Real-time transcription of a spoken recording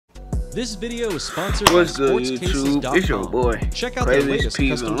This video is sponsored by What's good, YouTube? It's your boy, Check out their latest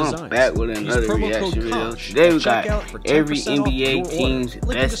custom Quavius. designs. I'm back with another reaction video. Today we got every NBA team's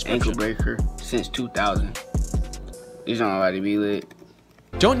best ankle breaker since 2000. These aren't about to be lit.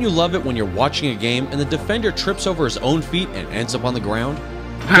 Don't you love it when you're watching a game and the defender trips over his own feet and ends up on the ground?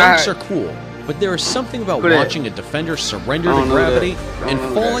 Dunks are cool, but there is something about watching a defender surrender to gravity and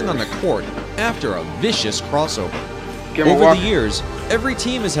falling on the court after a vicious crossover. Over the years, every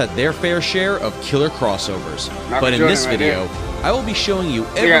team has had their fair share of killer crossovers, but in this video, I will be showing you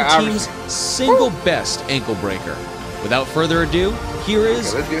every team's single best ankle breaker. Without further ado, here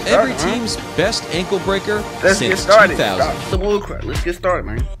is every team's best ankle breaker since 2000. Let's get started,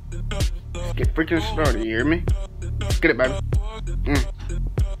 man. Let's get freaking started, you hear me? Get it, baby.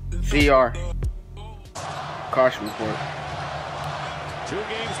 CR. Caution report. 2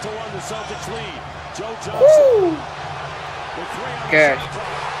 games to 1, the Celtics lead. Joe Johnson. Cash.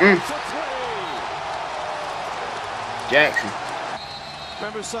 Jackson.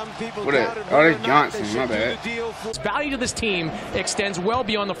 Remember, some people what is? Oh, that's Johnson. My bad. Value to this team extends well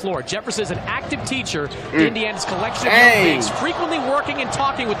beyond the floor. Jefferson is an active teacher. Indiana's collection of young bigs, frequently working and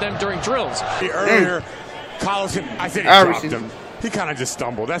talking with them during drills. Earlier, Collison, I said he dropped him. He kind of just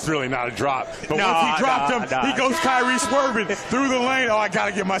stumbled. That's really not a drop. But once he dropped him, he goes Kyrie swerving through the lane. Oh, I got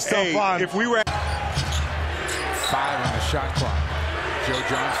to get my stuff on. If we were 5 on the shot clock. Joe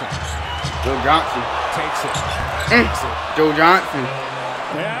Johnson. Joe Johnson. Takes it. Joe Johnson.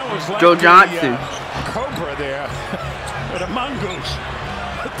 Yeah, it was like Joe Johnson. Cobra there. But a mongoose.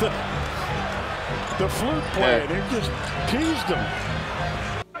 The flute player, they just teased him.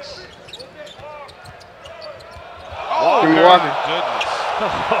 Oh, Milwaukee.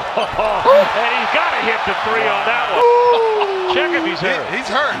 And he's got to hit the 3 on that one. Check if he's hurt. He's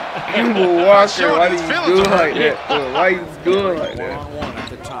hurt. Milwaukee, why do you do like that? Why you doing like that?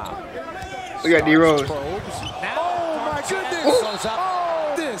 Look at D-Rose. Oh my goodness!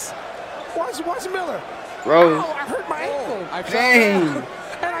 Oh, this. Watch Miller. Rose. Oh, I hurt my ankle. Dang.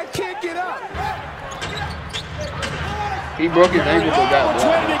 And I can't get up. He broke his ankle so bad. It's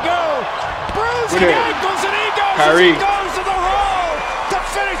ready to go. Bruising ankles and he goes. Kyrie. He goes to the hole to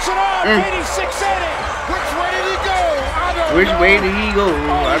finish it off. 86-80. Which way did he go? Which way did he go?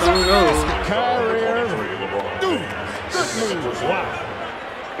 I don't know. Kyrie Irving. Good move. Wow.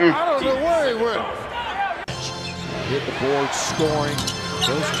 I don't know where he went. Hit the board scoring.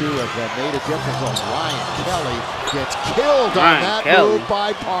 Those two have made a difference. Ryan Kelly gets killed on that move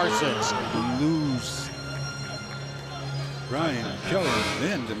by Parsons. Lose. Ryan Kelly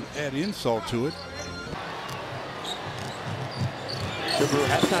then to add insult to it. Subaru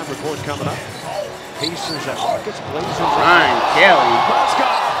halftime report coming up. Pacers at Rockets, Blazers. Ryan Kelly.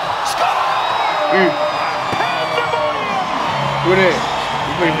 What is it?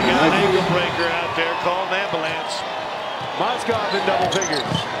 We got an ankle breaker out there. Call an ambulance. Mozgov in double figures.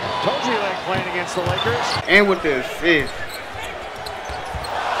 Told you like playing against the Lakers. And with the assist.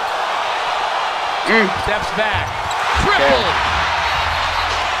 Steps back. Triple.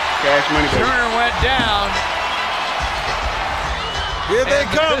 Cash money. Turner went down. Here they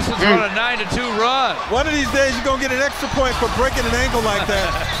come. This is on a 9-2 run. One of these days you're going to get an extra point for breaking an ankle like that.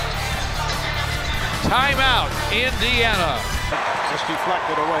 Timeout, Indiana. Just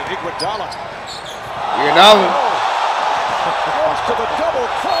deflected away. Iguodala. Goes to the double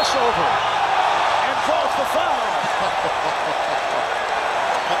crossover and draws the foul.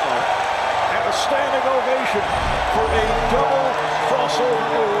 And a standing ovation for a double crossover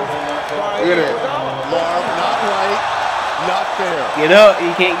move by Iguodala. Not right, not fair. Get up,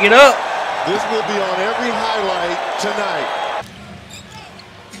 you can't get up. This will be on every highlight tonight.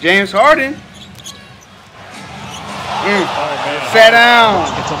 James Harden. Sat down.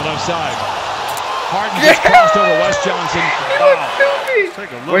 It's on the left side. Harden just crossed over Wes Johnson.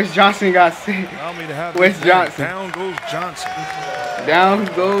 Wes Johnson got sick. Wes Johnson. Down goes Johnson. Down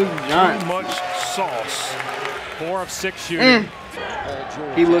goes Johnson. Too much sauce. 4 of 6 shooting.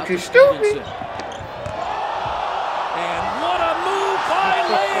 He looking stupid. And what a move by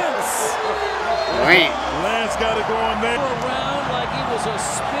Lance. Lance got it going there. Around like he was a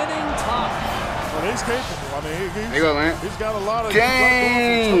spinning top. Well, he's capable. I mean, There you go, Lance. he's got a lot of.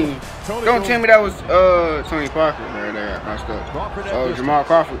 Dang. Don't tell me that was Tony Parker right there. I messed up. Oh, Jamal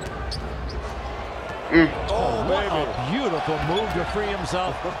Crawford. Oh, what a beautiful move to free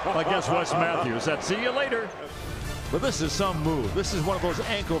himself against Wes Matthews. That's see you later. But this is some move. This is one of those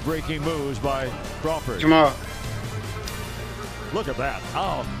ankle-breaking moves by Crawford. Jamal. Look at that.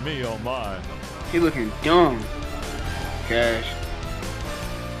 Oh, me, oh, my. He looking dumb. Cash.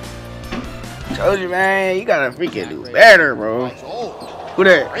 Told you, man, you gotta freaking do better, bro. Who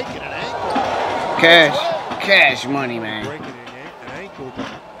that? Cash money, man.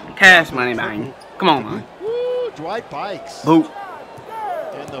 Cash money, man. Come on, man. Woo, Dwight Bikes. Boot.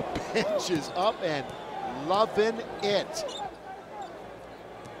 And the bench is up and loving it.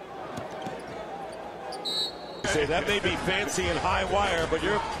 Say that may be fancy and high wire, but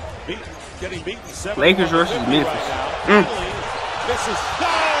you're getting beaten 7. Lakers versus Memphis. Right misses. No,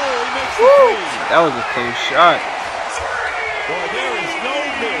 he makes the three. That was a close shot. Boy, there is no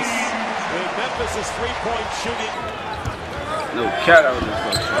miss in Memphis' three-point shooting. No cat, that was a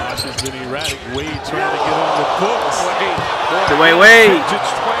close shot. Josh has been erratic. Wade trying to get on the books. Wade.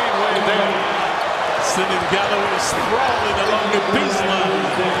 Sending Galloway sprawling along the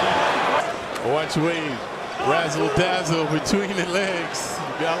baseline. Watch Wade. Razzle dazzle between the legs.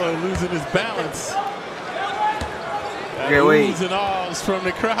 Gallo losing his balance. Oohs and ahs from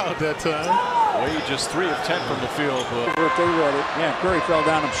the crowd that time. Wade just 3 of 10 from the field. Yeah, Curry fell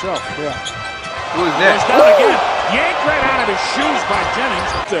down himself. Yeah. Who is that? Down again. Yanked right out of his shoes by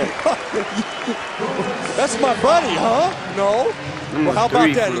Jennings. That's my buddy, huh? No. Well, how about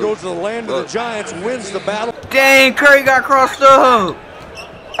that? He Blue. goes to the land of the Giants, wins the battle. Dang, Curry got crossed up.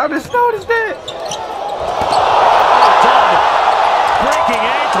 I just noticed that. Breaking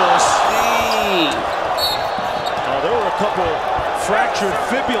ankles. Dang. There were a couple fractured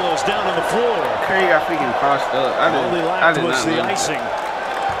fibulas down on the floor. Curry got freaking crossed up. Only lacked was the icing.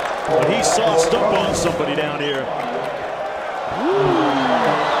 But he sauced up on somebody down here.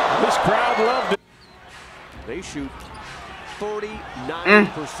 This crowd loved it. They shoot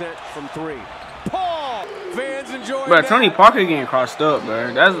 39% from 3. Paul! Fans enjoy But Tony Parker getting crossed up,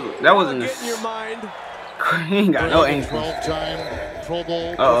 bro. That wasn't in your mind. He ain't got no ankles. 12-time Pro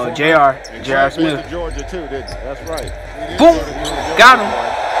Bowl. J.R. Smith. Georgia too, didn't he? That's right. Boom! Got him.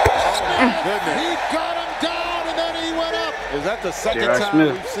 He got him down and then he went up. Is that the second J.R. time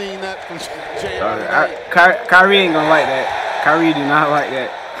Smith. we've seen that from J.R.? Kyrie ain't gonna like that. Kyrie do not like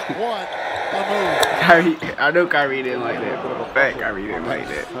that. What a move. I know Kyrie didn't like that. For a fact, Kyrie didn't like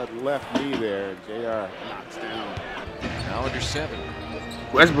that. Left knee there. J.R. knocks down. Now under 7.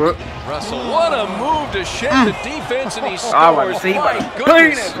 Westbrook. Russell, what a move to shake the defense, and he scores. My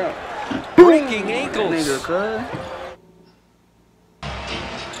goodness. Breaking ankles. Nigga,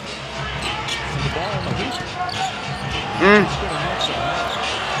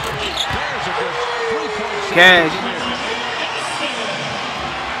 Cash.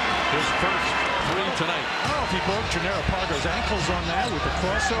 His first 3 tonight. I don't know if he broke Janera Parker's ankles on that with the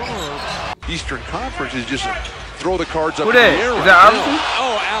crossover. Or... Eastern Conference is just throw the cards up Who in the that? air. Is that Iverson?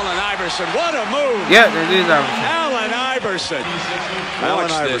 Oh, Allen Iverson. What a move. Yeah, that is Iverson.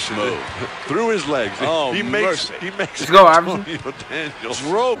 Allen Iverson. Watch this move. Through his legs. Oh, he makes Let's go, Iverson. Daniels.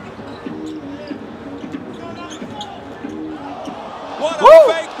 Rope. What a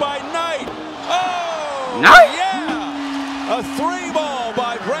fake by Knight. Oh, Knight? Yeah. A 3-ball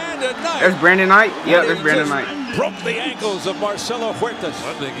by Brandon Knight. That's Brandon Knight? Yeah, that's Brandon Knight. Broke the ankles of Marcelo Huertas.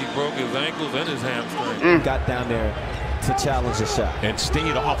 I think he broke his ankles and his hamstring. Got down there to challenge the shot. And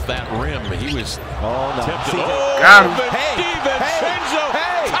stayed off that rim. He was tempted. Got him. DiVincenzo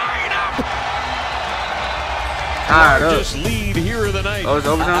Tied up. Just lead here of the night. Oh, it's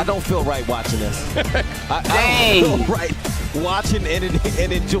overtime? I don't feel right watching this. I Dang. don't feel right watching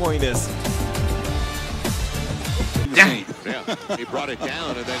and enjoying this. Dang. Yeah, he brought it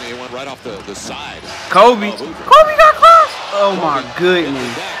down and then he went right off the side. Kobe. Kobe got crossed. Oh my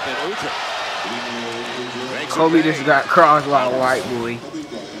goodness. Kobe just got crossed by a white boy.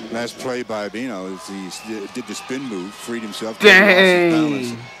 Last play by Bino is he did the spin move, freed himself.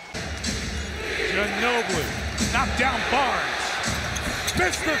 Dang. Ginobili knocked down Barnes.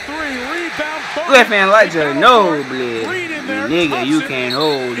 Missed the 3. Rebound Barnes. Left hand like Ginobili. Nigga, you can't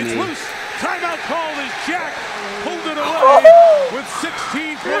hold me. Timeout call is Jack. Pulled it away with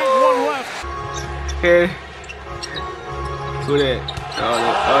 16.1 left. Okay. Who that?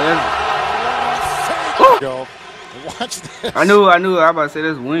 Go. Watch this. I knew. I was about to say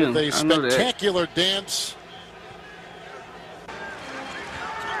that's Williams. A I know that. spectacular dance.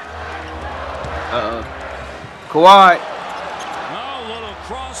 Kawhi. little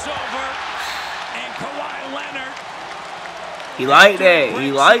crossover. And Kawhi Leonard. He like that.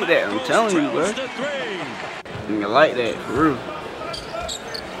 He like that. I'm telling you, bro. You like that, for real.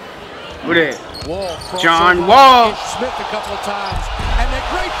 Who that? John Wall. Smith a couple of times. And the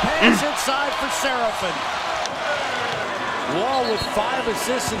great pass inside for Seraphin. Wall with 5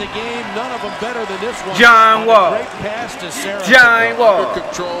 assists in the game. None of them better than this one. John Wall. Great pass to Seraphin. John Wall. Under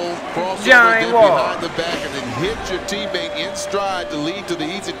control, crossover, John Wall. behind the back, and then hit your teammate in stride to lead to the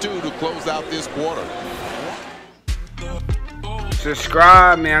easy 2 to close out this quarter.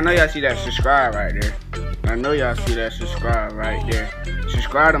 Subscribe, man. I know y'all see that subscribe right there. I know y'all see that subscribe right there.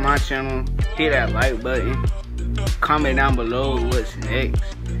 Subscribe to my channel. Hit that like button. Comment down below what's next.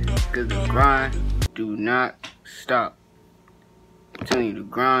 Because the grind do not stop. I'm telling you, the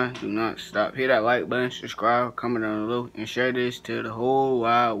grind do not stop. Hit that like button, subscribe, comment down below, and share this to the whole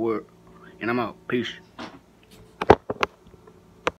wide world. And I'm out. Peace.